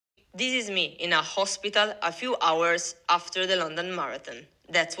This is me in a hospital a few hours after the London Marathon.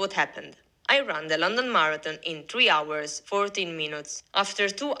 That's what happened. I ran the London Marathon in 3 hours, 14 minutes. After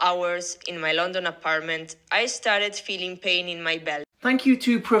 2 hours in my London apartment, I started feeling pain in my belly. Thank you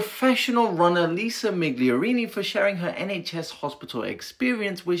to professional runner Lisa Migliorini for sharing her NHS hospital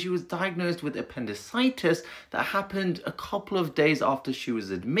experience where she was diagnosed with appendicitis that happened a couple of days after she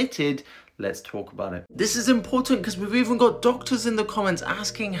was admitted. Let's talk about it. This is important because we've even got doctors in the comments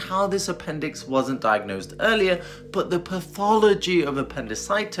asking how this appendix wasn't diagnosed earlier, but the pathology of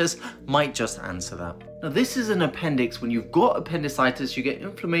appendicitis might just answer that. Now this is an appendix. When you've got appendicitis, you get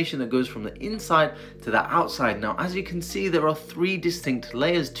inflammation that goes from the inside to the outside. Now as you can see, there are 3 distinct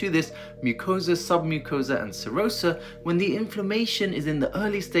layers to this: mucosa, submucosa and serosa. When the inflammation is in the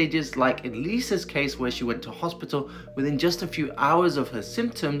early stages, like in Lisa's case where she went to hospital within just a few hours of her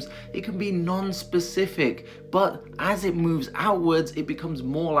symptoms, it can be non-specific, but as it moves outwards, it becomes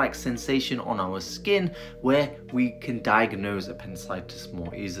more like sensation on our skin where we can diagnose appendicitis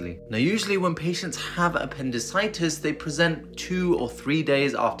more easily. Now usually when patients have appendicitis, they present 2 or 3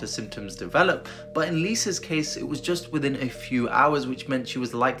 days after symptoms develop, but in Lisa's case it was just within a few hours, which meant she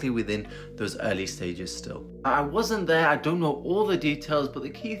was likely within those early stages still. I wasn't there, I don't know all the details, but the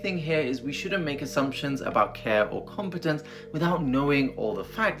key thing here is we shouldn't make assumptions about care or competence without knowing all the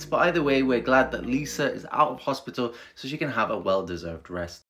facts. But either way, we're glad that Lisa is out of hospital so she can have a well-deserved rest.